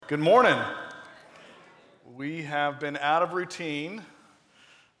Good morning. We have been out of routine,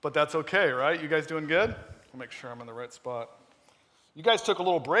 but that's okay, right? You guys doing good? I'll make sure I'm in the right spot. You guys took a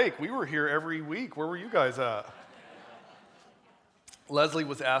little break. We were here every week. Where were you guys at? Leslie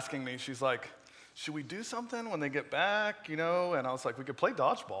was asking me, she's like, should we do something when they get back, And I was like, we could play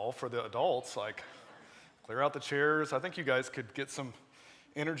dodgeball for the adults, like clear out the chairs. I think you guys could get some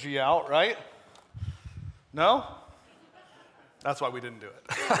energy out, right? No? That's why we didn't do it.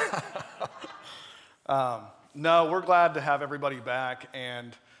 No, we're glad to have everybody back,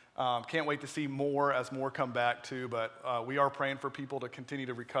 and can't wait to see more as more come back too, but we are praying for people to continue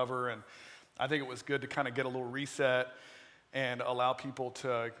to recover, and I think it was good to kind of get a little reset and allow people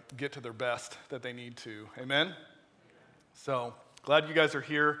to get to their best that they need to. Amen? So, glad you guys are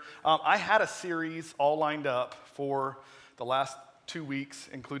here. I had a series all lined up for the last 2 weeks,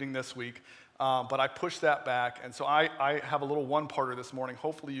 including this week, but I pushed that back, and so I have a little one-parter this morning.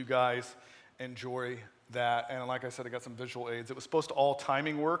 Hopefully you guys enjoy that, and like I said, I got some visual aids. It was supposed to all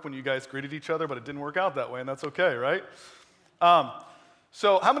timing work when you guys greeted each other, but it didn't work out that way, and that's okay, right?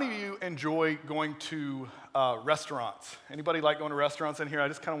 So how many of you enjoy going to restaurants? Anybody like going to restaurants in here? I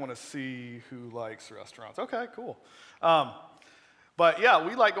just kind of want to see who likes restaurants. Okay, cool. But yeah,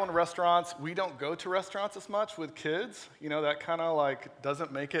 we like going to restaurants. We don't go to restaurants as much with kids. That kind of like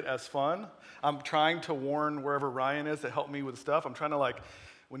doesn't make it as fun. I'm trying to warn wherever Ryan is to help me with stuff. I'm trying to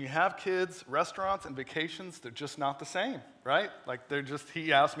when you have kids, restaurants and vacations, they're just not the same, right?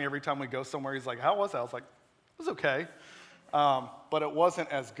 He asks me every time we go somewhere, he's like, how was that? I was like, it was okay. But it wasn't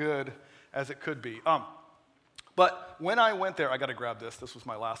as good as it could be. But when I went there, I got to grab this. This was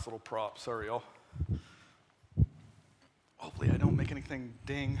my last little prop. Sorry, y'all. Hopefully I don't make anything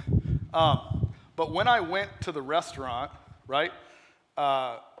ding. But when I went to the restaurant, right,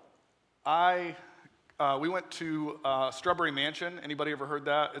 we went to Strawberry Mansion. Anybody ever heard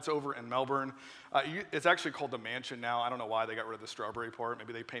that? It's over in Melbourne. It's actually called the Mansion now. I don't know why they got rid of the strawberry part.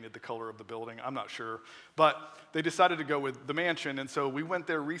 Maybe they painted the color of the building. I'm not sure. But they decided to go with the Mansion, and so we went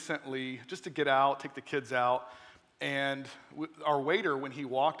there recently just to get out, take the kids out. And our waiter, when he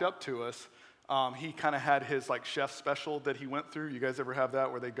walked up to us, he kind of had his chef special that he went through. You guys ever have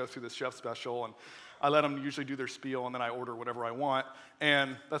that where they go through this chef special? And I let them usually do their spiel, and then I order whatever I want.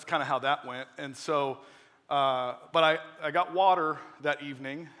 And that's kind of how that went. And so, but I got water that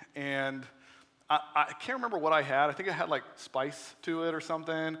evening, and I can't remember what I had. I think I had spice to it or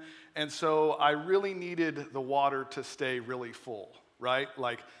something. And so I really needed the water to stay really full, right?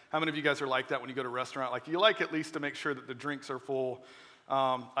 How many of you guys are like that when you go to a restaurant? You like at least to make sure that the drinks are full.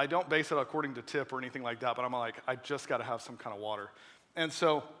 I don't base it according to tip or anything like that, but I'm I just got to have some kind of water. And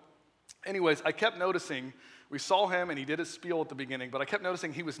so, anyways, I kept noticing, we saw him and he did his spiel at the beginning, but I kept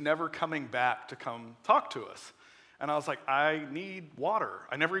noticing he was never coming back to come talk to us. And I was like, I need water.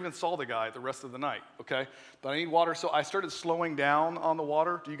 I never even saw the guy the rest of the night, okay? But I need water, so I started slowing down on the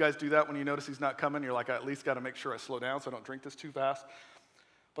water. Do you guys do that when you notice he's not coming? You're like, I at least got to make sure I slow down so I don't drink this too fast.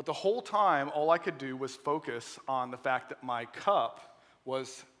 But the whole time, all I could do was focus on the fact that my cup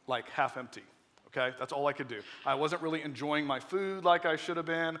was half empty, okay? That's all I could do. I wasn't really enjoying my food like I should have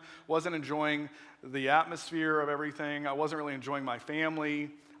been, wasn't enjoying the atmosphere of everything. I wasn't really enjoying my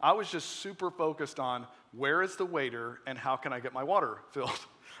family. I was just super focused on where is the waiter and how can I get my water filled?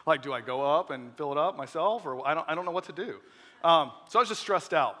 Do I go up and fill it up myself, or I don't know what to do. So I was just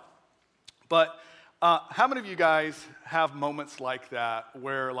stressed out. But how many of you guys have moments like that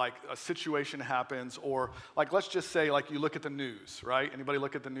where a situation happens, or let's just say you look at the news, right? Anybody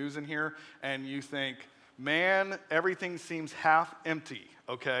look at the news in here and you think, man, everything seems half empty,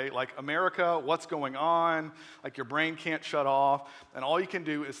 okay? America, what's going on? Your brain can't shut off, and all you can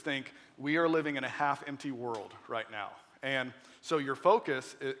do is think, we are living in a half-empty world right now. And so your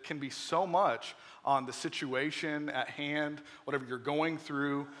focus, it can be so much on the situation at hand, whatever you're going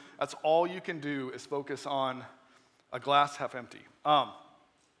through. That's all you can do is focus on a glass half empty.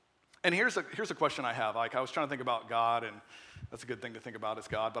 And here's a question I have. I was trying to think about God, and that's a good thing to think about is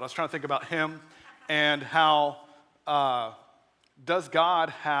God, but I was trying to think about him and how does God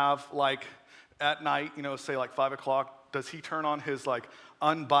have at night, say 5 o'clock, does he turn on his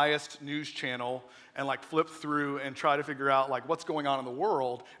unbiased news channel and flip through and try to figure out what's going on in the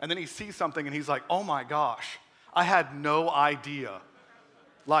world, and then he sees something and he's like, oh my gosh, I had no idea.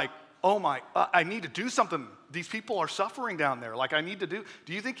 I need to do something. These people are suffering down there. I need to do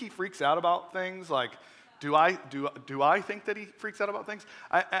you think he freaks out about things? Do I think that he freaks out about things?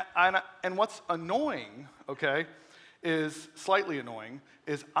 And what's annoying, okay, is slightly annoying,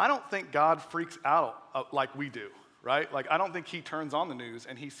 is I don't think God freaks out like we do, right? I don't think he turns on the news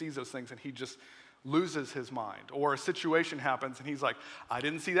and he sees those things and he just loses his mind, or a situation happens and he's like, I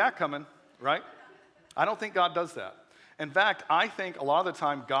didn't see that coming, right? I don't think God does that. In fact, I think a lot of the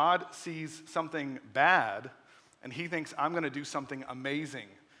time God sees something bad and he thinks, I'm going to do something amazing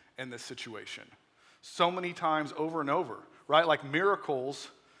in this situation. So many times over and over, right? Like miracles,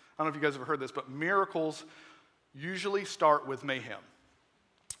 I don't know if you guys have heard this, but miracles usually start with mayhem,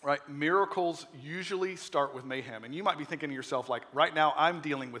 right? Miracles usually start with mayhem. And you might be thinking to yourself, like, right now I'm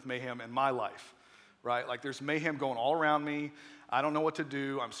dealing with mayhem in my life, right? Like there's mayhem going all around me. I don't know what to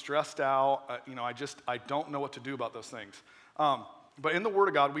do. I'm stressed out. I don't know what to do about those things. But in the Word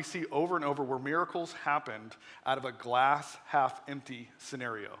of God, we see over and over where miracles happened out of a glass half empty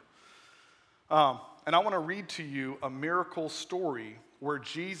scenario. And I want to read to you a miracle story where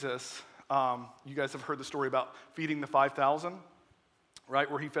Jesus, you guys have heard the story about feeding the 5,000,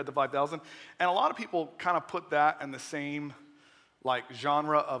 right? Where he fed the 5,000. And a lot of people kind of put that in the same like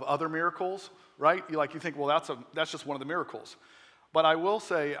genre of other miracles, right? You think, well, that's just one of the miracles. But I will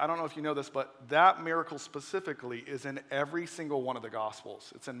say, I don't know if you know this, but that miracle specifically is in every single one of the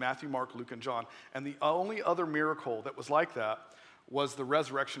Gospels. It's in Matthew, Mark, Luke, and John. And the only other miracle that was like that was the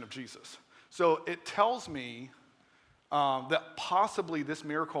resurrection of Jesus. So it tells me that possibly this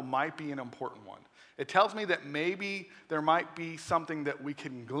miracle might be an important one. It tells me that maybe there might be something that we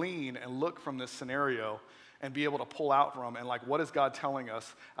can glean and look from this scenario and be able to pull out from, and like, what is God telling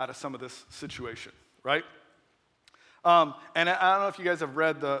us out of some of this situation, right? And I don't know if you guys have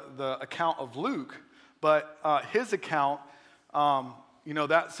read the account of Luke, but his account,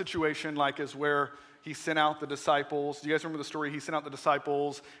 that situation is where he sent out the disciples. Do you guys remember the story? He sent out the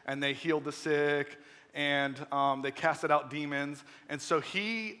disciples, and they healed the sick, and they casted out demons. And so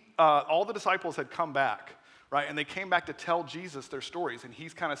all the disciples had come back, right? And they came back to tell Jesus their stories, and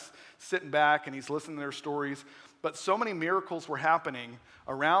he's kind of sitting back, and he's listening to their stories. But so many miracles were happening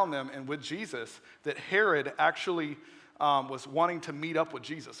around them and with Jesus that Herod actually was wanting to meet up with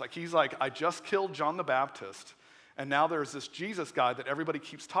Jesus. He's like, I just killed John the Baptist, and now there's this Jesus guy that everybody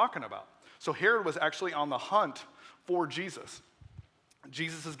keeps talking about. So Herod was actually on the hunt for Jesus.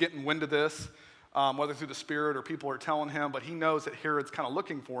 Jesus is getting wind of this, whether through the Spirit or people are telling him, but he knows that Herod's kind of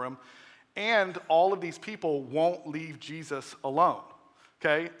looking for him. And all of these people won't leave Jesus alone.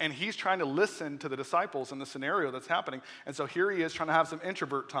 Okay, and he's trying to listen to the disciples in the scenario that's happening. And so here he is trying to have some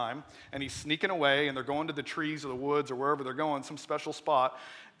introvert time, and he's sneaking away, and they're going to the trees or the woods or wherever they're going, some special spot.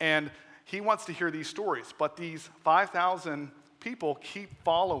 And he wants to hear these stories. But these 5,000 people keep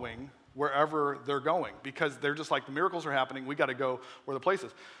following wherever they're going because they're just like, the miracles are happening. We got to go where the place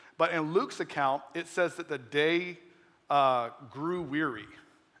is. But in Luke's account, it says that the day grew weary.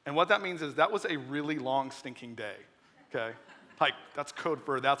 And what that means is that was a really long, stinking day, okay? That's code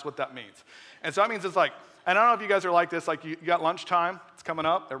for that's what that means. And so that means it's and I don't know if you guys are like this, you got lunchtime, it's coming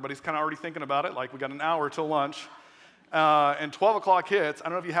up, everybody's kind of already thinking about it, we got an hour till lunch, and 12 o'clock hits. I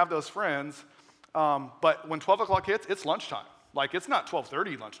don't know if you have those friends, but when 12 o'clock hits, it's lunchtime. It's not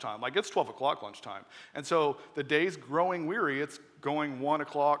 12:30 lunchtime, it's 12 o'clock lunchtime. And so the day's growing weary, it's going 1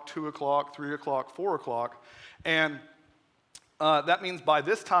 o'clock, 2 o'clock, 3 o'clock, 4 o'clock, and that means by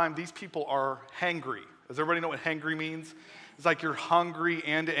this time, these people are hangry. Does everybody know what hangry means? It's you're hungry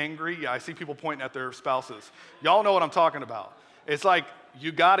and angry. Yeah, I see people pointing at their spouses. Y'all know what I'm talking about. It's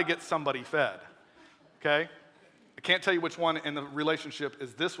you got to get somebody fed, okay? I can't tell you which one in the relationship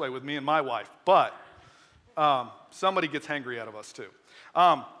is this way with me and my wife, but somebody gets hangry out of us too.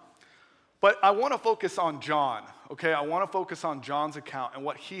 But I want to focus on John, okay? I want to focus on John's account and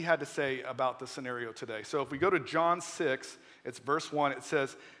what he had to say about the scenario today. So if we go to John 6, it's verse 1, it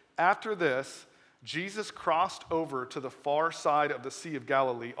says, after this, Jesus crossed over to the far side of the Sea of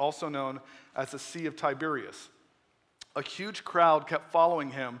Galilee, also known as the Sea of Tiberias. A huge crowd kept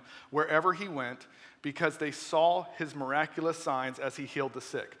following him wherever he went because they saw his miraculous signs as he healed the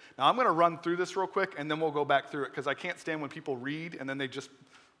sick. Now, I'm going to run through this real quick, and then we'll go back through it because I can't stand when people read and then they just,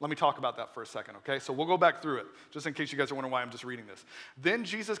 let me talk about that for a second, okay? So we'll go back through it, just in case you guys are wondering why I'm just reading this. Then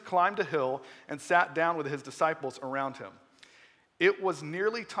Jesus climbed a hill and sat down with his disciples around him. It was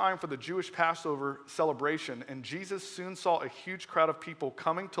nearly time for the Jewish Passover celebration, and Jesus soon saw a huge crowd of people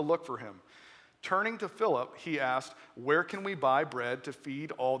coming to look for him. Turning to Philip, he asked, where can we buy bread to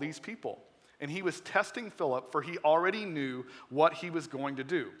feed all these people? And he was testing Philip, for he already knew what he was going to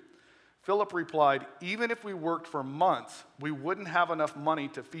do. Philip replied, even if we worked for months, we wouldn't have enough money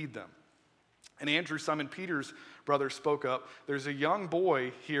to feed them. And Andrew, Simon Peter's brother, spoke up, there's a young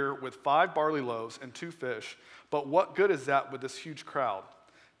boy here with 5 barley loaves and 2 fish, but what good is that with this huge crowd?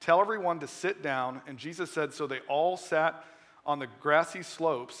 Tell everyone to sit down. And Jesus said, so they all sat on the grassy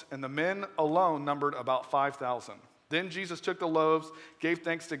slopes, and the men alone numbered about 5,000. Then Jesus took the loaves, gave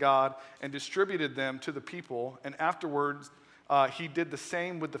thanks to God, and distributed them to the people. And afterwards, he did the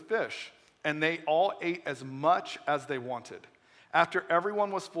same with the fish. And they all ate as much as they wanted. After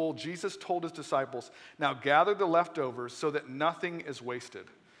everyone was full, Jesus told his disciples, "Now gather the leftovers so that nothing is wasted."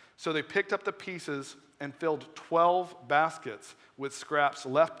 So they picked up the pieces and filled 12 baskets with scraps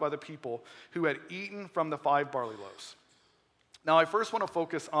left by the people who had eaten from the 5 barley loaves. Now I first want to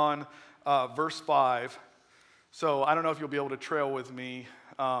focus on verse 5. So I don't know if you'll be able to trail with me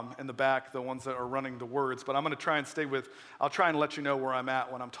in the back, the ones that are running the words, but I'm going to try and I'll try and let you know where I'm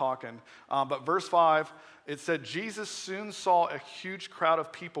at when I'm talking. But verse 5, it said, Jesus soon saw a huge crowd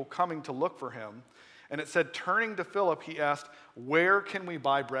of people coming to look for him. And it said, turning to Philip, he asked, where can we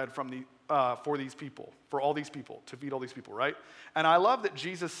buy bread for these people, for all these people, to feed all these people, right? And I love that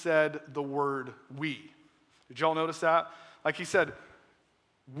Jesus said the word we. Did y'all notice that? Like he said,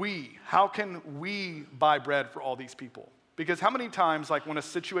 how can we buy bread for all these people? Because how many times, like when a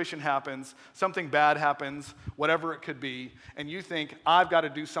situation happens, something bad happens, whatever it could be, and you think, I've got to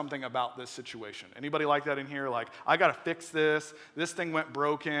do something about this situation. Anybody like that in here? Like, I got to fix this. This thing went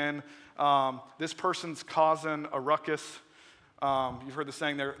broken. This person's causing a ruckus. You've heard the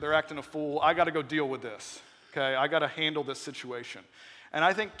saying, they're acting a fool. I got to go deal with this. Okay, I got to handle this situation. And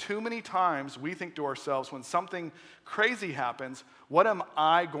I think too many times we think to ourselves, when something crazy happens, what am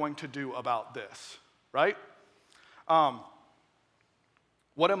I going to do about this, right?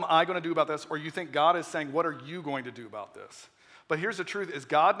 What am I going to do about this? Or you think God is saying, what are you going to do about this? But here's the truth, is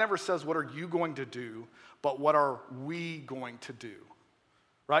God never says, what are you going to do, but what are we going to do,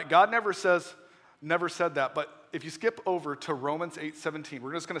 right? God never said that, but if you skip over to Romans 8:17,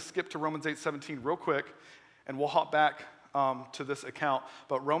 we're just going to skip to Romans 8:17 real quick, and we'll hop back to this account.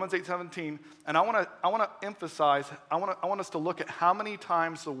 But Romans 8:17, and I want to emphasize, I want us to look at how many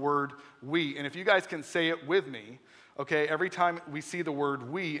times the word we, and if you guys can say it with me, okay, every time we see the word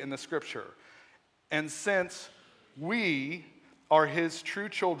we in the scripture. And since we are his true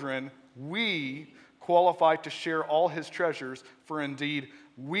children, we qualify to share all his treasures, for indeed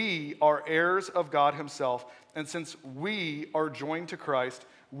we are heirs of God himself. And since we are joined to Christ,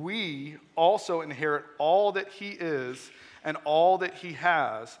 we also inherit all that he is and all that he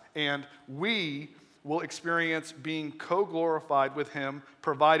has, and we will experience being co-glorified with him,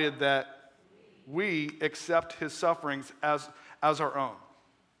 provided that we accept his sufferings as our own.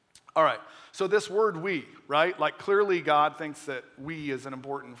 All right, so this word we, right? Like clearly God thinks that we is an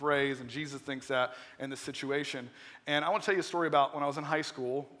important phrase, and Jesus thinks that in this situation. And I want to tell you a story about when I was in high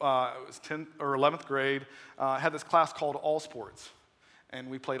school. It was 10th or 11th grade. I had this class called All Sports. And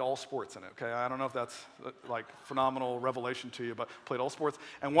we played all sports in it, okay? I don't know if that's like phenomenal revelation to you, but played all sports.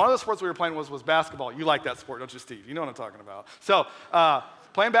 And one of the sports we were playing was basketball. You like that sport, don't you, Steve? You know what I'm talking about. So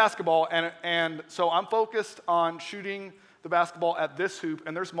playing basketball, and so I'm focused on shooting the basketball at this hoop,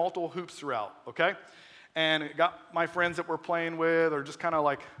 and there's multiple hoops throughout, okay? And it got my friends that we're playing with, or just kind of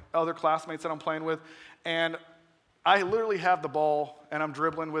like other classmates that I'm playing with, and I literally have the ball, and I'm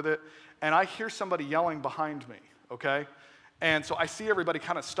dribbling with it, and I hear somebody yelling behind me, okay? And so I see everybody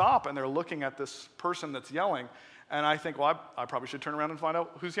kind of stop, and they're looking at this person that's yelling. And I think, well, I probably should turn around and find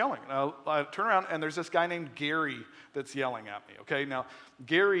out who's yelling. And I turn around, and there's this guy named Gary that's yelling at me, okay? Now,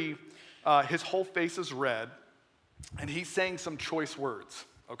 Gary, his whole face is red, and he's saying some choice words,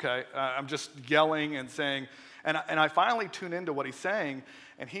 okay? I'm just yelling and saying, and I finally tune into what he's saying,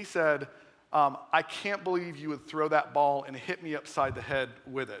 and he said, I can't believe you would throw that ball and hit me upside the head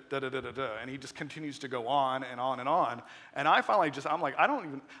with it, da-da-da-da-da. And he just continues to go on and on and on. And I finally I just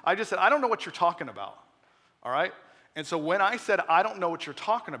said, I don't know what you're talking about, all right? And so when I said, I don't know what you're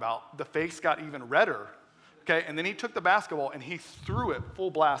talking about, the face got even redder, okay? And then he took the basketball and he threw it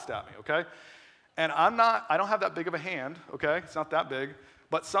full blast at me, okay? And I don't have that big of a hand, okay? It's not that big.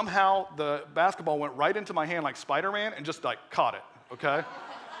 But somehow the basketball went right into my hand like Spider-Man and just like caught it, okay?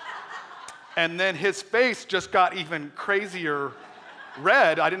 And then his face just got even crazier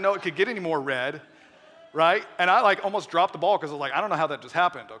red. I didn't know it could get any more red, right? And I like almost dropped the ball because I was like, I don't know how that just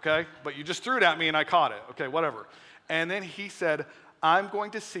happened, okay? But you just threw it at me and I caught it, okay, whatever. And then he said, I'm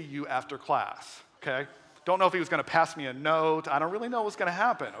going to see you after class, okay? Don't know if he was going to pass me a note. I don't really know what's going to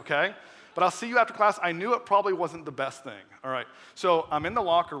happen, okay? But I'll see you after class. I knew it probably wasn't the best thing, all right? So I'm in the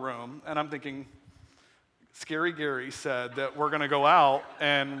locker room and I'm thinking, Scary Gary said that we're going to go out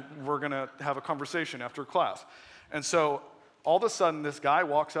and we're going to have a conversation after class. And so all of a sudden, this guy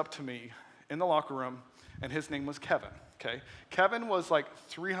walks up to me in the locker room, and his name was Kevin, okay? Kevin was like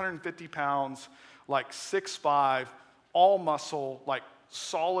 350 pounds, like 6'5", all muscle, like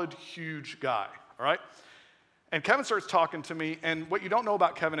solid, huge guy, all right? And Kevin starts talking to me, and what you don't know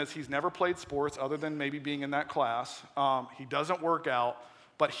about Kevin is he's never played sports other than maybe being in that class. He doesn't work out,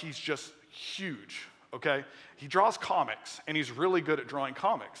 but he's just huge, okay? He draws comics, and he's really good at drawing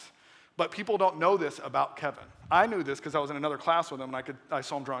comics. But people don't know this about Kevin. I knew this because I was in another class with him, and I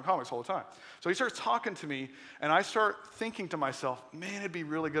saw him drawing comics all the time. So he starts talking to me, and I start thinking to myself, man, it'd be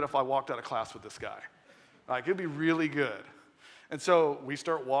really good if I walked out of class with this guy. Like, it'd be really good. And so we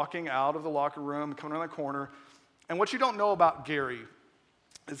start walking out of the locker room, coming around the corner. And what you don't know about Gary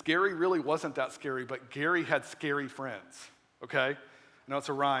is Gary really wasn't that scary, but Gary had scary friends, okay? I know it's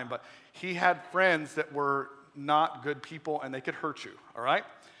a rhyme, but he had friends that were not good people, and they could hurt you, all right?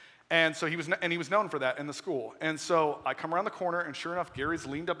 And so he was known for that in the school. And so I come around the corner, and sure enough, Gary's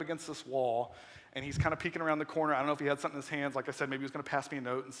leaned up against this wall, and he's kind of peeking around the corner. I don't know if he had something in his hands. Like I said, maybe he was going to pass me a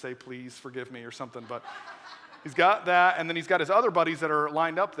note and say, please forgive me or something. But he's got that, and then he's got his other buddies that are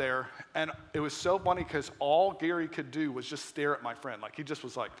lined up there. And it was so funny because all Gary could do was just stare at my friend. Like, he just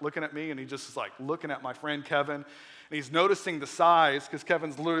was like looking at me, and he just was like looking at my friend Kevin. And he's noticing the size because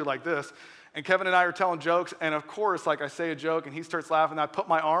Kevin's literally like this. And Kevin and I are telling jokes, and of course, like I say a joke, and he starts laughing. I put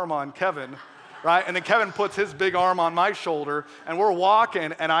my arm on Kevin, right? And then Kevin puts his big arm on my shoulder, and we're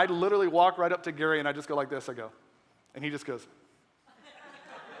walking, and I literally walk right up to Gary, and I just go like this. I go, and he just goes.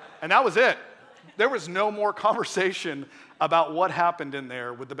 And that was it. There was no more conversation about what happened in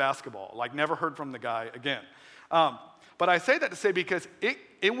there with the basketball. Like, never heard from the guy again. But I say that to say because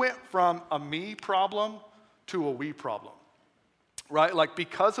it went from a me problem to a we problem. Right? Like,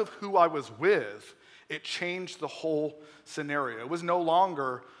 because of who I was with, it changed the whole scenario. It was no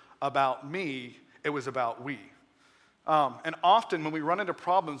longer about me, it was about we. And often when we run into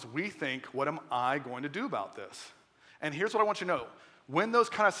problems, we think, what am I going to do about this? And here's what I want you to know. When those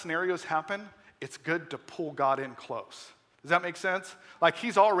kind of scenarios happen, it's good to pull God in close. Does that make sense? Like,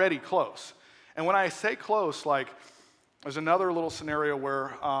 he's already close. And when I say close, like, there's another little scenario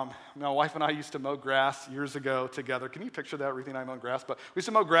where my wife and I used to mow grass years ago together. Can you picture that? Ruthie and I mowing grass. But we used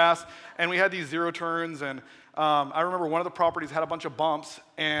to mow grass, and we had these zero turns. And I remember one of the properties had a bunch of bumps,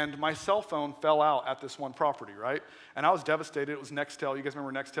 and my cell phone fell out at this one property, right? And I was devastated. It was Nextel. You guys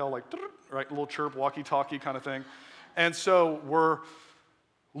remember Nextel? Like, right, little chirp, walkie-talkie kind of thing. And so we're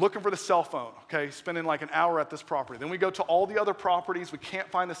looking for the cell phone, okay, spending like an hour at this property. Then we go to all the other properties. We can't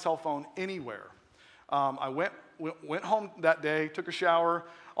find the cell phone anywhere. I went home that day, took a shower.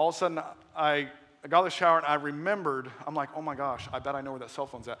 All of a sudden, I got out of the shower, and I remembered, I'm like, oh my gosh, I bet I know where that cell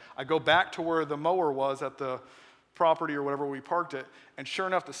phone's at. I go back to where the mower was at the property or whatever we parked it, and sure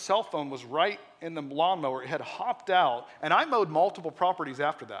enough, the cell phone was right in the lawnmower. It had hopped out, and I mowed multiple properties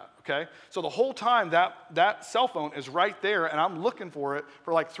after that, okay? So the whole time, that cell phone is right there, and I'm looking for it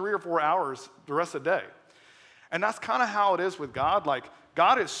for like 3 or 4 hours the rest of the day. And that's kind of how it is with God. Like,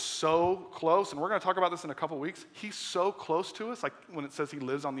 God is so close, and we're going to talk about this in a couple weeks. He's so close to us, like when it says he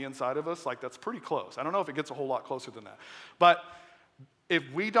lives on the inside of us, like that's pretty close. I don't know if it gets a whole lot closer than that. But if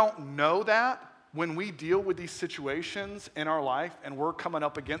we don't know that, when we deal with these situations in our life and we're coming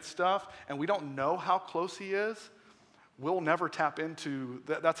up against stuff and we don't know how close he is, we'll never tap into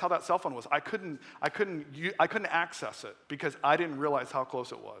that. That's how that cell phone was. I couldn't access it because I didn't realize how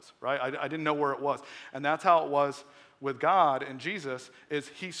close it was, right? I didn't know where it was. And that's how it was with God and Jesus, is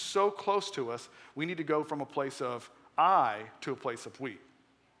he's so close to us, we need to go from a place of I to a place of we.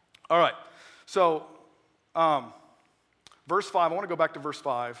 All right, so verse 5, I want to go back to verse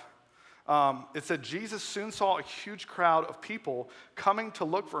 5. It said, Jesus soon saw a huge crowd of people coming to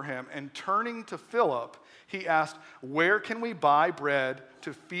look for him, and turning to Philip, he asked, where can we buy bread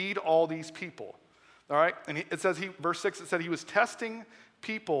to feed all these people? All right, and it says, verse 6, it said he was testing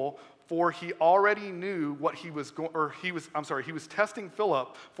people, for he already knew what he was going, he was testing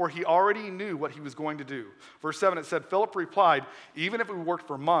Philip, for he already knew what he was going to do. Verse 7, it said, Philip replied, even if we worked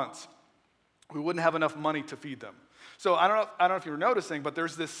for months, we wouldn't have enough money to feed them. So I don't know if you were noticing, but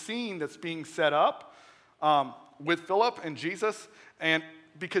there's this scene that's being set up with Philip and Jesus, and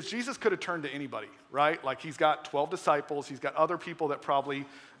because Jesus could have turned to anybody, right? Like, he's got 12 disciples. He's got other people that probably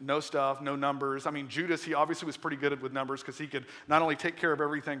know stuff, know numbers. I mean, Judas, he obviously was pretty good with numbers because he could not only take care of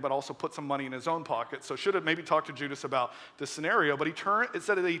everything, but also put some money in his own pocket. So should have maybe talked to Judas about this scenario, but it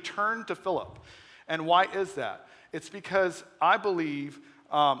said that he turned to Philip. And why is that? It's because I believe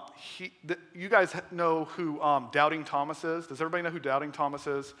you guys know who Doubting Thomas is. Does everybody know who Doubting Thomas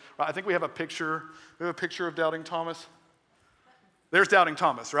is? Right, I think we have a picture. We have a picture of Doubting Thomas. There's Doubting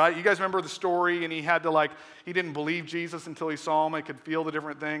Thomas, right? You guys remember the story, and he didn't believe Jesus until he saw him. He could feel the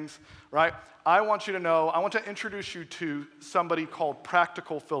different things, right? I want to introduce you to somebody called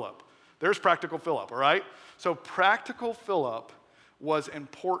Practical Philip. There's Practical Philip, all right? So Practical Philip was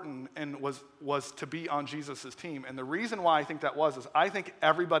important and was to be on Jesus' team. And the reason why I think that is I think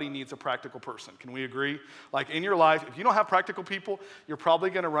everybody needs a practical person. Can we agree? Like in your life, if you don't have practical people, you're probably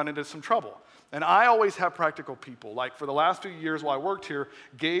going to run into some trouble. And I always have practical people. Like for the last few years while I worked here,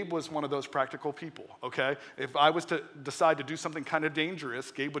 Gabe was one of those practical people, okay? If I was to decide to do something kind of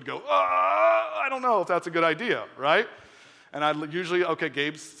dangerous, Gabe would go, I don't know if that's a good idea, right? And I'd usually, okay,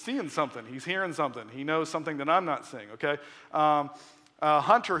 Gabe's seeing something. He's hearing something. He knows something that I'm not seeing, okay?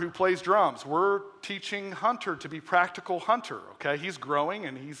 Hunter, who plays drums, we're teaching Hunter to be practical Hunter, okay? He's growing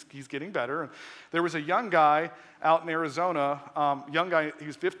and he's getting better. And there was a young guy out in Arizona, he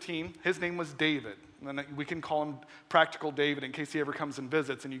was 15. His name was David. And we can call him Practical David in case he ever comes and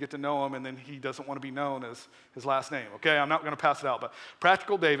visits and you get to know him and then he doesn't want to be known as his last name, okay? I'm not going to pass it out, but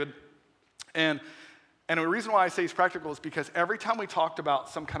Practical David. And the reason why I say he's practical is because every time we talked about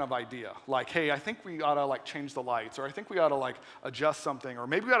some kind of idea, like, hey, I think we ought to like change the lights, or I think we ought to like adjust something, or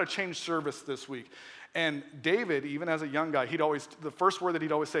maybe we ought to change service this week. And David, even as a young guy, the first word that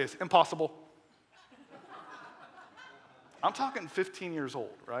he'd always say is impossible. I'm talking 15 years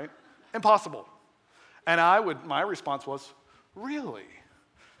old, right? Impossible. And my response was, really?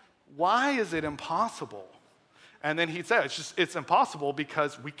 Why is it impossible? And then he'd say, it's impossible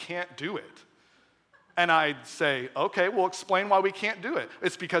because we can't do it. And I'd say, okay, well, explain why we can't do it.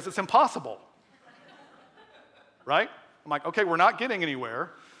 It's because it's impossible. Right? I'm like, okay, we're not getting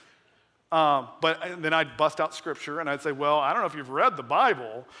anywhere. And then I'd bust out scripture and I'd say, well, I don't know if you've read the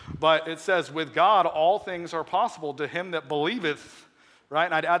Bible, but it says, with God, all things are possible to him that believeth, right?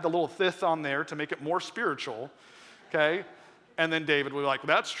 And I'd add the little "thith" on there to make it more spiritual, okay? And then David would be like,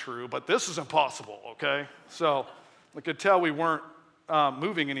 that's true, but this is impossible, okay? So I could tell we weren't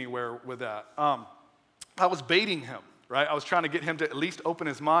moving anywhere with that. I was baiting him, right? I was trying to get him to at least open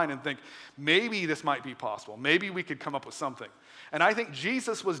his mind and think, maybe this might be possible. Maybe we could come up with something. And I think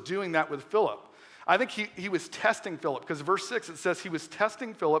Jesus was doing that with Philip. I think he was testing Philip, because verse 6, it says he was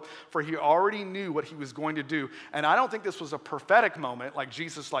testing Philip, for he already knew what he was going to do. And I don't think this was a prophetic moment, like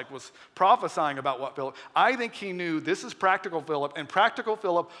Jesus was prophesying about what Philip. I think he knew this is practical Philip, and practical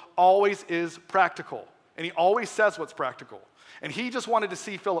Philip always is practical. And he always says what's practical. And he just wanted to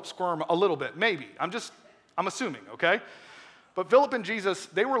see Philip squirm a little bit, maybe. I'm assuming, okay? But Philip and Jesus,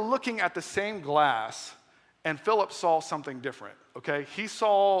 they were looking at the same glass, and Philip saw something different, okay? He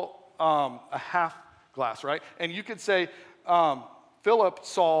saw a half glass, right? And you could say Philip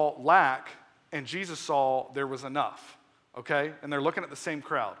saw lack, and Jesus saw there was enough, okay? And they're looking at the same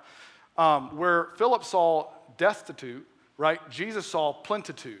crowd. Where Philip saw destitute, right? Jesus saw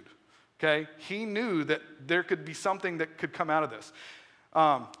plenitude, okay? He knew that there could be something that could come out of this.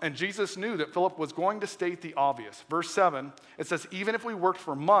 And Jesus knew that Philip was going to state the obvious. Verse 7, it says, even if we worked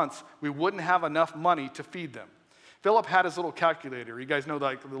for months, we wouldn't have enough money to feed them. Philip had his little calculator. You guys know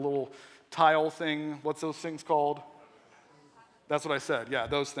like the little tile thing? What's those things called? That's what I said. Yeah,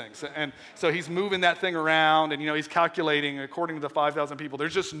 those things. And so he's moving that thing around, and he's calculating according to the 5,000 people.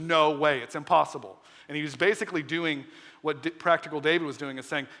 There's just no way. It's impossible. And he was basically doing what Practical David was doing, is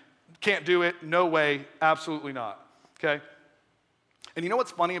saying, can't do it, no way, absolutely not. Okay? And you know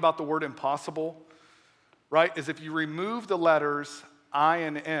what's funny about the word impossible, right, is if you remove the letters I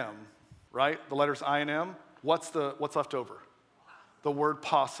and M, right, the letters I and M, what's left over? The word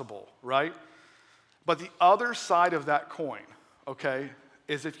possible, right? But the other side of that coin, okay,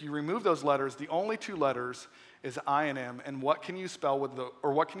 is if you remove those letters, the only two letters is I and M, and what can you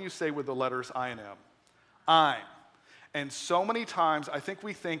say with the letters I and M? I'm. And so many times I think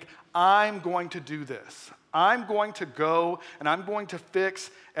we think, I'm going to do this. I'm going to go and I'm going to fix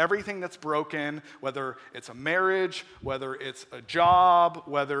everything that's broken, whether it's a marriage, whether it's a job,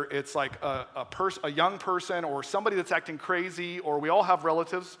 whether it's like a young person or somebody that's acting crazy, or we all have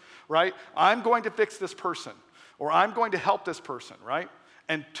relatives, right? I'm going to fix this person, or I'm going to help this person, right?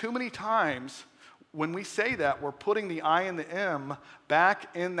 And too many times when we say that, we're putting the I and the M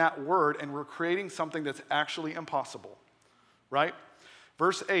back in that word, and we're creating something that's actually impossible, right?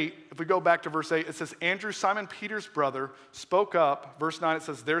 Verse 8, if we go back to verse 8, it says, Andrew, Simon Peter's brother, spoke up. Verse 9, it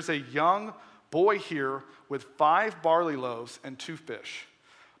says, there's a young boy here with 5 barley loaves and 2 fish.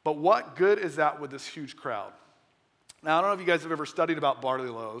 But what good is that with this huge crowd? Now, I don't know if you guys have ever studied about barley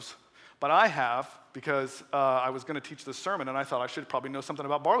loaves, but I have, because I was going to teach this sermon, and I thought I should probably know something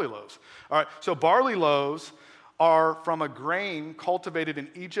about barley loaves. All right, so barley loaves are from a grain cultivated in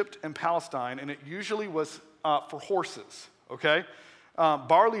Egypt and Palestine, and it usually was for horses, okay?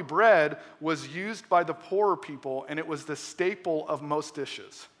 Barley bread was used by the poorer people, and it was the staple of most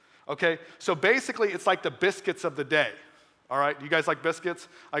dishes, okay? So basically, it's like the biscuits of the day, all right? You guys like biscuits?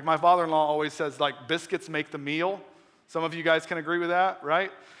 Like my father-in-law always says, like, biscuits make the meal. Some of you guys can agree with that,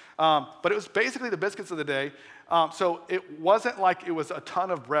 right? But it was basically the biscuits of the day. So it wasn't like it was a ton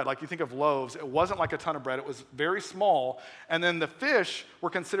of bread. Like you think of loaves, it wasn't like a ton of bread. It was very small. And then the fish were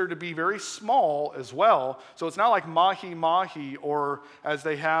considered to be very small as well. So it's not like mahi-mahi or as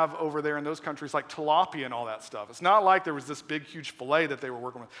they have over there in those countries, like tilapia and all that stuff. It's not like there was this big, huge fillet that they were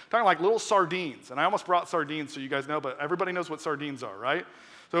working with. I'm talking like little sardines. And I almost brought sardines so you guys know, but everybody knows what sardines are, right?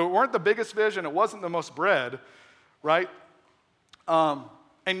 So it weren't the biggest fish and it wasn't the most bread, right?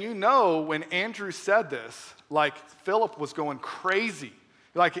 And you know when Andrew said this, like Philip was going crazy.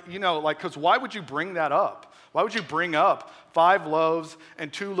 Like, you know, like, because why would you bring that up? Why would you bring up 5 loaves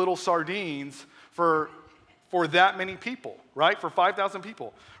and 2 little sardines for that many people, right? For 5,000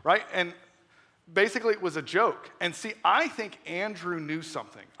 people, right? And basically it was a joke. And see, I think Andrew knew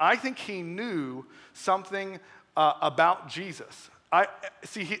something. I think he knew something about Jesus.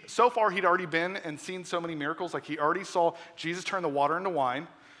 So far he'd already been and seen so many miracles. Like he already saw Jesus turn the water into wine,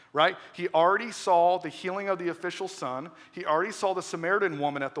 right? He already saw the healing of the official son. He already saw the Samaritan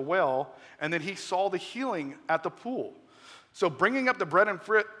woman at the well, and then he saw the healing at the pool. So bringing up the bread and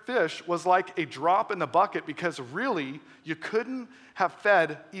fish was like a drop in the bucket because really you couldn't have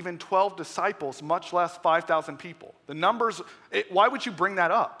fed even 12 disciples, much less 5,000 people. The numbers, why would you bring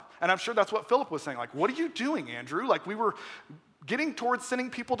that up? And I'm sure that's what Philip was saying. Like, what are you doing, Andrew? Like we were getting towards sending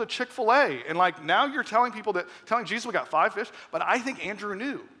people to Chick-fil-A. And like now you're telling Jesus we got 5 fish. But I think Andrew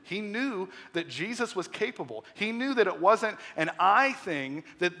knew. He knew that Jesus was capable. He knew that it wasn't an I thing,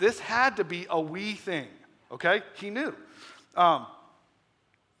 that this had to be a we thing. Okay? He knew. I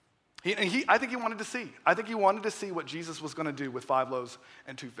think he wanted to see. I think he wanted to see what Jesus was going to do with 5 loaves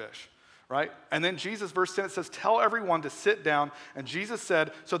and 2 fish. Right? And then Jesus, verse 10, it says, tell everyone to sit down. And Jesus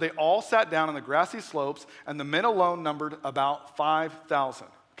said, so they all sat down on the grassy slopes, and the men alone numbered about 5,000.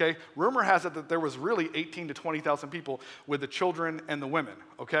 Okay? Rumor has it that there was really 18 to 20,000 people with the children and the women.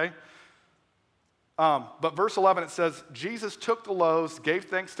 Okay? But verse 11, it says, Jesus took the loaves, gave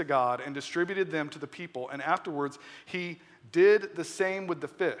thanks to God, and distributed them to the people. And afterwards, he did the same with the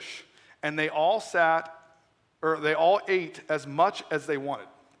fish. And they all ate as much as they wanted.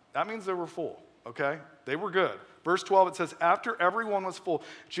 That means they were full, okay? They were good. Verse 12, it says, after everyone was full,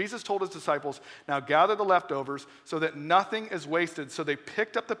 Jesus told his disciples, now gather the leftovers so that nothing is wasted. So they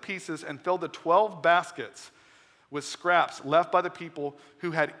picked up the pieces and filled the 12 baskets with scraps left by the people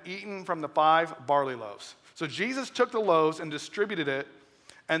who had eaten from the 5 barley loaves. So Jesus took the loaves and distributed it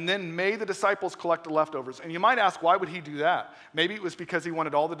and then made the disciples collect the leftovers. And you might ask, why would he do that? Maybe it was because he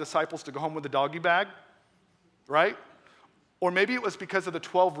wanted all the disciples to go home with a doggy bag, right? Or maybe it was because of the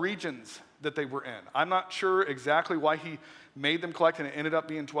 12 regions that they were in. I'm not sure exactly why he made them collect and it ended up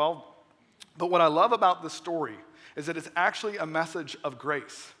being 12. But what I love about this story is that it's actually a message of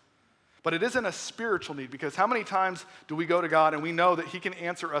grace. But it isn't a spiritual need, because how many times do we go to God and we know that he can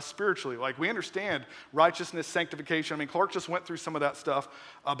answer us spiritually? Like we understand righteousness, sanctification. I mean, Clark just went through some of that stuff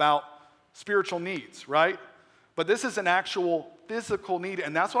about spiritual needs, right? But this is an actual physical need.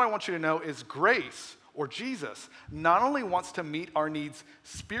 And that's what I want you to know is grace, or Jesus, not only wants to meet our needs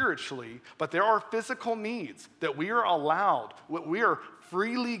spiritually, but there are physical needs that we are allowed, we are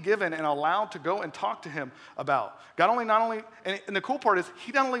freely given and allowed to go and talk to him about. God not only, and the cool part is,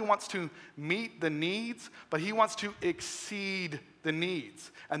 he not only wants to meet the needs, but he wants to exceed the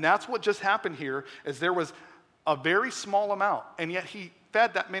needs. And that's what just happened here, is there was a very small amount, and yet he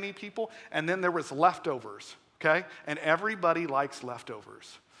fed that many people, and then there was leftovers, okay? And everybody likes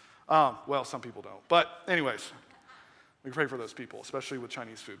leftovers. Well, some people don't. But anyways, we pray for those people, especially with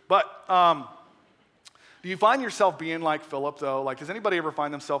Chinese food. But do you find yourself being like Philip, though? Like, does anybody ever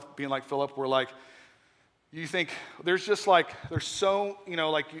find themselves being like Philip, where, like, you think there's so,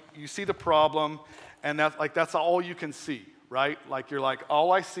 like, you see the problem, and that's all you can see, right? Like, you're like,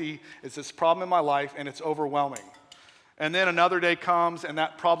 all I see is this problem in my life, and it's overwhelming. And then another day comes, and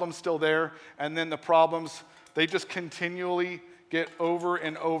that problem's still there, and then the problems, they just continually get over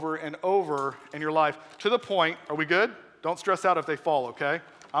and over and over in your life, to the point, are we good? Don't stress out if they fall, okay?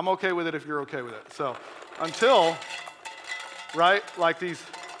 I'm okay with it if you're okay with it. So until, right, like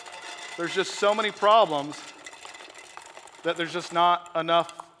there's just so many problems that there's just not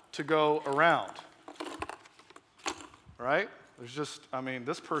enough to go around, right? There's just,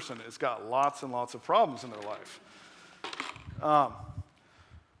 this person has got lots and lots of problems in their life.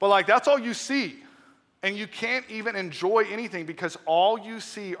 But like, that's all you see. And you can't even enjoy anything because all you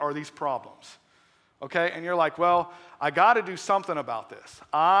see are these problems, okay? And you're like, well, I got to do something about this.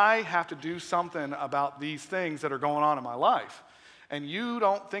 I have to do something about these things that are going on in my life. And you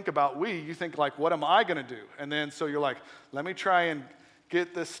don't think about you think like, what am I going to do? And then so you're like, let me try and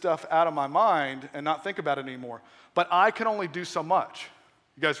get this stuff out of my mind and not think about it anymore. But I can only do so much.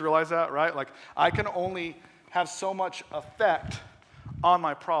 You guys realize that, right? Like, I can only have so much effect on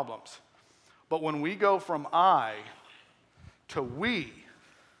my problems. But when we go from I to we,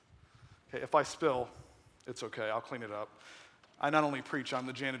 okay, if I spill, it's okay, I'll clean it up. I not only preach, I'm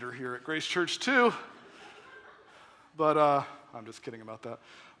the janitor here at Grace Church too. But I'm just kidding about that.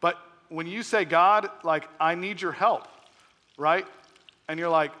 But when you say, God, like, I need your help, right? And you're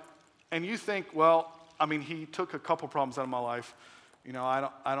like, and you think, well, I mean, he took a couple problems out of my life. You know,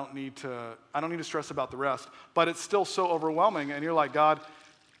 I don't need to stress about the rest. But it's still so overwhelming. And you're like, God,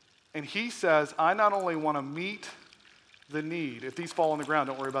 and he says, I not only want to meet the need. If these fall on the ground,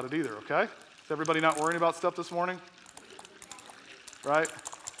 don't worry about it either, okay? Is everybody not worrying about stuff this morning? Right?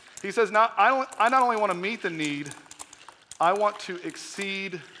 He says, I not only want to meet the need, I want to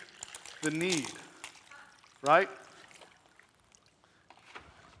exceed the need, right?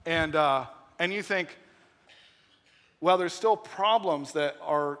 And you think, well, there's still problems that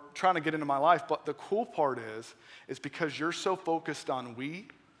are trying to get into my life, but the cool part is because you're so focused on we,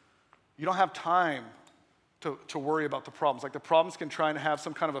 you don't have time to worry about the problems. Like, the problems can try and have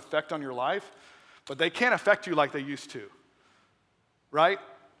some kind of effect on your life, but they can't affect you like they used to, right?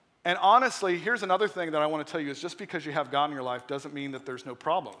 And honestly, here's another thing that I want to tell you is just because you have God in your life doesn't mean that there's no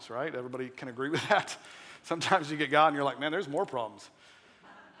problems, right? Everybody can agree with that. Sometimes you get God and you're like, man, there's more problems,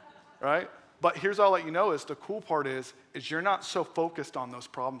 right? But here's all I'll let you know is the cool part is you're not so focused on those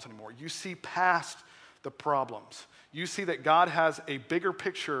problems anymore. You see past the problems. You see that God has a bigger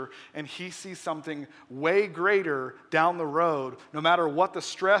picture and he sees something way greater down the road. No matter what the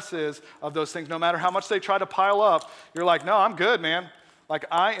stress is of those things, no matter how much they try to pile up, you're like, no, I'm good, man. Like,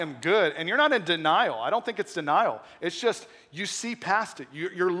 I am good. And you're not in denial. I don't think it's denial. It's just you see past it.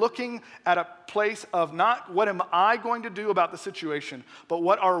 You're looking at a place of not what am I going to do about the situation, but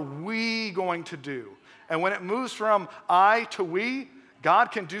what are we going to do? And when it moves from I to we,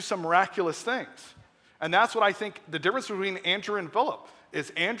 God can do some miraculous things. And that's what I think the difference between Andrew and Philip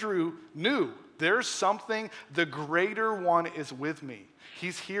is. Andrew knew there's something, the greater one is with me.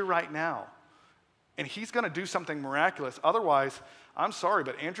 He's here right now. And he's going to do something miraculous. Otherwise, I'm sorry,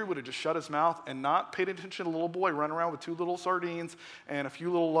 but Andrew would have just shut his mouth and not paid attention to the little boy running around with 2 little sardines and a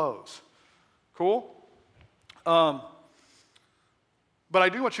few little loaves. Cool? But I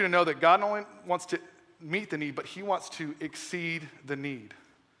do want you to know that God not only wants to meet the need, but he wants to exceed the need.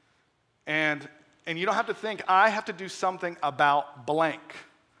 And you don't have to think, I have to do something about blank.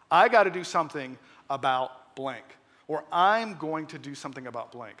 I got to do something about blank. Or I'm going to do something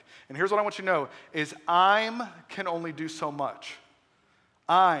about blank. And here's what I want you to know is I'm can only do so much.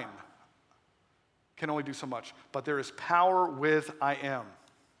 I'm can only do so much. But there is power with I am.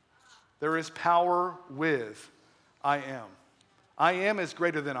 There is power with I am. I am is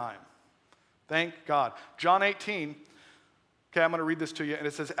greater than I am. Thank God. John 18, okay, I'm going to read this to you. And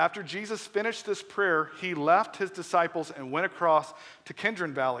it says, after Jesus finished this prayer, he left his disciples and went across to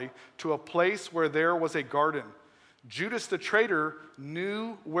Kidron Valley to a place where there was a garden. Judas the traitor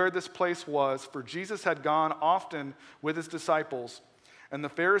knew where this place was, for Jesus had gone often with his disciples. And the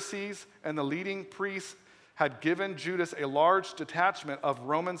Pharisees and the leading priests had given Judas a large detachment of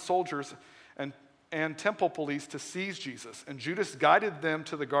Roman soldiers and temple police to seize Jesus. And Judas guided them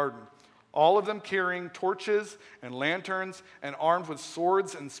to the garden, all of them carrying torches and lanterns and armed with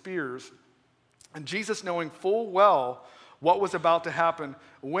swords and spears. And Jesus, knowing full well what was about to happen,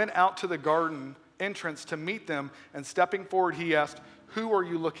 went out to the garden entrance to meet them, and stepping forward, he asked, who are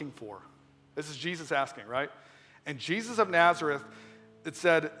you looking for? This is Jesus asking, right? And Jesus of Nazareth, it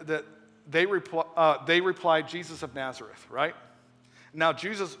said that they replied, Jesus of Nazareth, right? Now,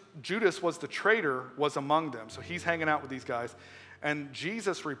 Judas was the traitor, was among them, so he's hanging out with these guys. And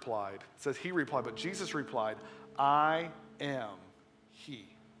Jesus replied, it says he replied, but Jesus replied, I am he.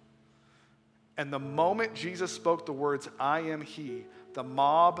 And the moment Jesus spoke the words, I am he, the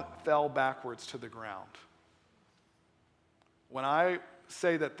mob fell backwards to the ground. When I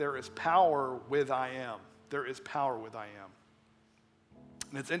say that there is power with I am, there is power with I am.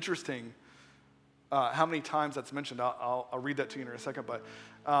 And it's interesting how many times that's mentioned. I'll read that to you in a second. But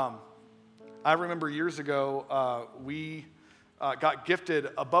I remember years ago, we got gifted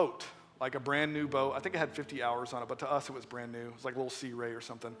a boat, like a brand new boat. I think it had 50 hours on it, but to us it was brand new. It was like a little Sea Ray or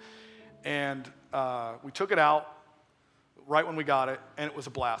something. And we took it out right when we got it, and it was a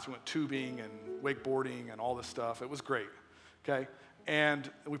blast. We went tubing and wakeboarding and all this stuff. It was great, okay? And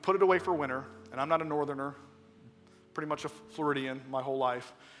we put it away for winter, and I'm not a northerner, pretty much a Floridian my whole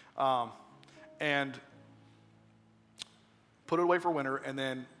life, and put it away for winter, and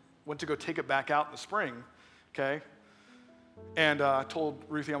then went to go take it back out in the spring, okay? And I told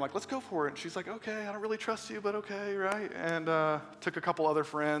Ruthie, I'm like, let's go for it. And she's like, okay, I don't really trust you, but okay, right? And took a couple other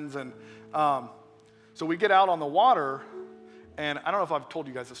friends. And so we get out on the water. And I don't know if I've told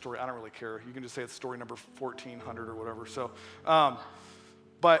you guys the story. I don't really care. You can just say it's story number 1400 or whatever. So,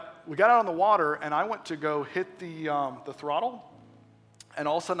 but we got out on the water, and I went to go hit the throttle. And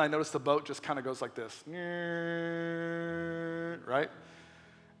all of a sudden, I noticed the boat just kind of goes like this, right?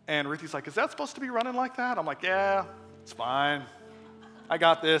 And Ruthie's like, is that supposed to be running like that? I'm like, yeah, it's fine. I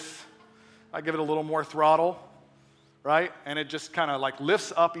got this. I give it a little more throttle, right? And it just kind of like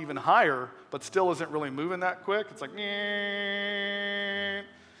lifts up even higher, but still isn't really moving that quick. It's like,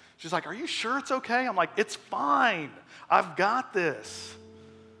 she's like, are you sure it's okay? I'm like, it's fine. I've got this.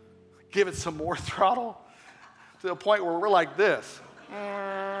 Give it some more throttle to the point where we're like this.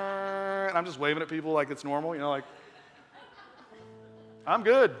 And I'm just waving at people like it's normal, like, I'm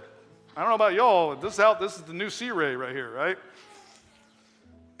good. I don't know about y'all. This is the new Sea Ray right here, right?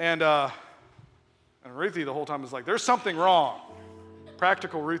 And Ruthie the whole time is like, there's something wrong.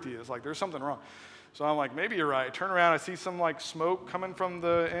 Practical Ruthie is like, there's something wrong. So I'm like, maybe you're right. I turn around, I see some like smoke coming from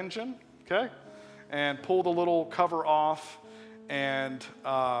the engine, okay? And pull the little cover off, and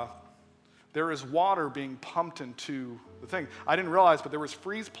there is water being pumped into the thing. I didn't realize, but there was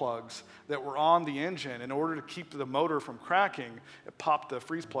freeze plugs that were on the engine. In order to keep the motor from cracking, it popped the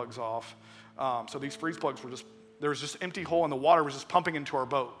freeze plugs off. So these freeze plugs there was just empty hole, and the water was just pumping into our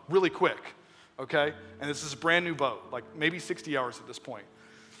boat really quick, okay? And this is a brand new boat, like maybe 60 hours at this point.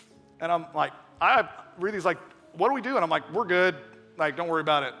 And I'm like, Ruthie's like, what do we do? And I'm like, we're good. Like, don't worry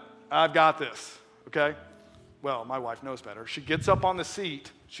about it. I've got this, okay? Well, my wife knows better. She gets up on the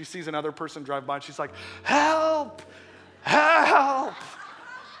seat. She sees another person drive by, and she's like, help, help.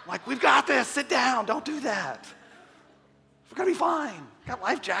 I'm like, we've got this. Sit down. Don't do that. We're going to be fine. Got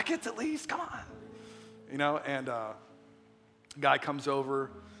life jackets at least. Come on. And guy comes over,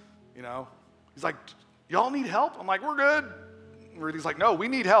 he's like, y'all need help? I'm like, we're good. And Rudy's like, no, we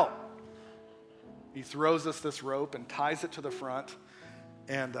need help. He throws us this rope and ties it to the front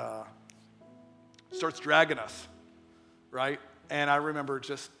and starts dragging us, right? And I remember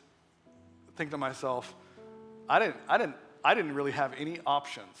just thinking to myself, I didn't really have any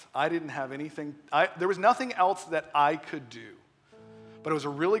options. I didn't have anything. There was nothing else that I could do. But it was a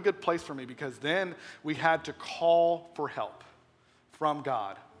really good place for me because then we had to call for help from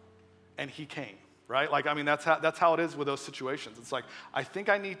God, and He came, right? That's how it is with those situations. It's like, I think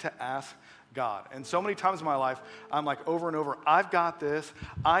I need to ask God. And so many times in my life, I'm like over and over, I've got this.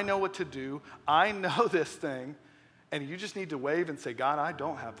 I know what to do. I know this thing. And you just need to wave and say, God, I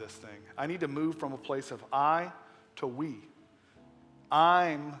don't have this thing. I need to move from a place of I to we.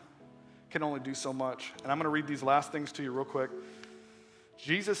 I can only do so much. And I'm going to read these last things to you real quick.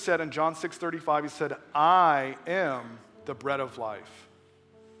 Jesus said in John 6:35, He said, I am the bread of life.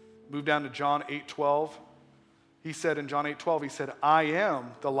 Move down to John 8:12. He said in John 8:12, He said, I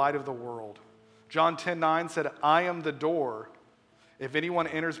am the light of the world. John 10:9 said, I am the door. If anyone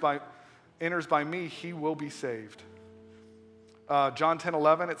enters by me, he will be saved. John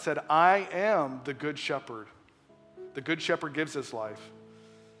 10:11, it said, I am the good shepherd. The good shepherd gives his life.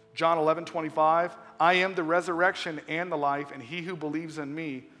 John 11:25, I am the resurrection and the life, and he who believes in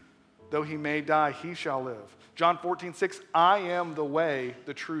me, though he may die, he shall live. John 14:6, I am the way,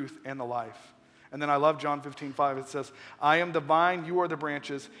 the truth, and the life. And then I love John 15:5. It says, I am the vine, you are the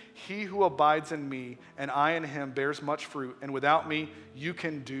branches. He who abides in me, and I in him, bears much fruit, and without me, you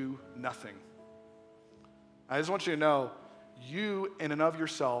can do nothing. I just want you to know, you in and of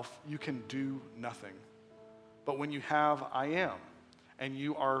yourself, you can do nothing. But when you have I am, and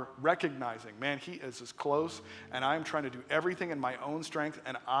you are recognizing, man, He is as close, and I'm trying to do everything in my own strength,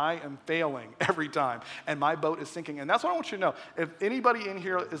 and I am failing every time, and my boat is sinking. And that's what I want you to know. If anybody in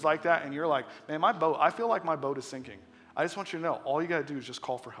here is like that, and you're like, man, I feel like my boat is sinking, I just want you to know, all you got to do is just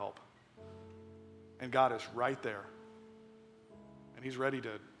call for help. And God is right there. And He's ready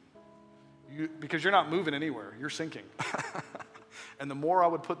to, because you're not moving anywhere, you're sinking. And the more I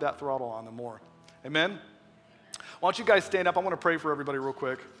would put that throttle on, the more. Amen? Why don't you guys stand up? I want to pray for everybody real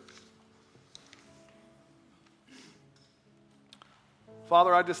quick.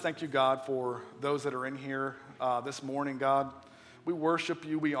 Father, I just thank you, God, for those that are in here this morning, God. We worship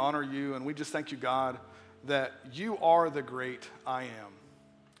you, we honor you, and we just thank you, God, that you are the great I am.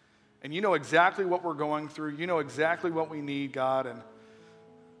 And you know exactly what we're going through. You know exactly what we need, God. And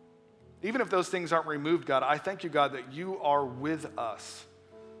even if those things aren't removed, God, I thank you, God, that you are with us.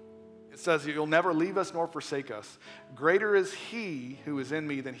 It says you'll never leave us nor forsake us. Greater is He who is in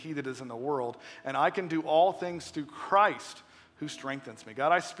me than he that is in the world. And I can do all things through Christ who strengthens me.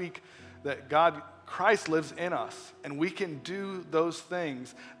 God, I speak that God, Christ lives in us, and we can do those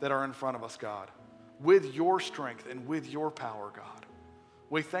things that are in front of us, God, with your strength and with your power, God.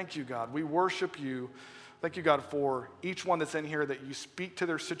 We thank you, God. We worship you. Thank you, God, for each one that's in here, that you speak to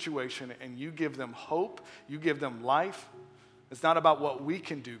their situation and you give them hope, you give them life. It's not about what we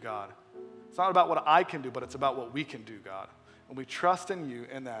can do, God. It's not about what I can do, but it's about what we can do, God. And we trust in you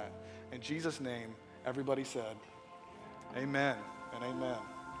in that. In Jesus' name, everybody said, amen and amen.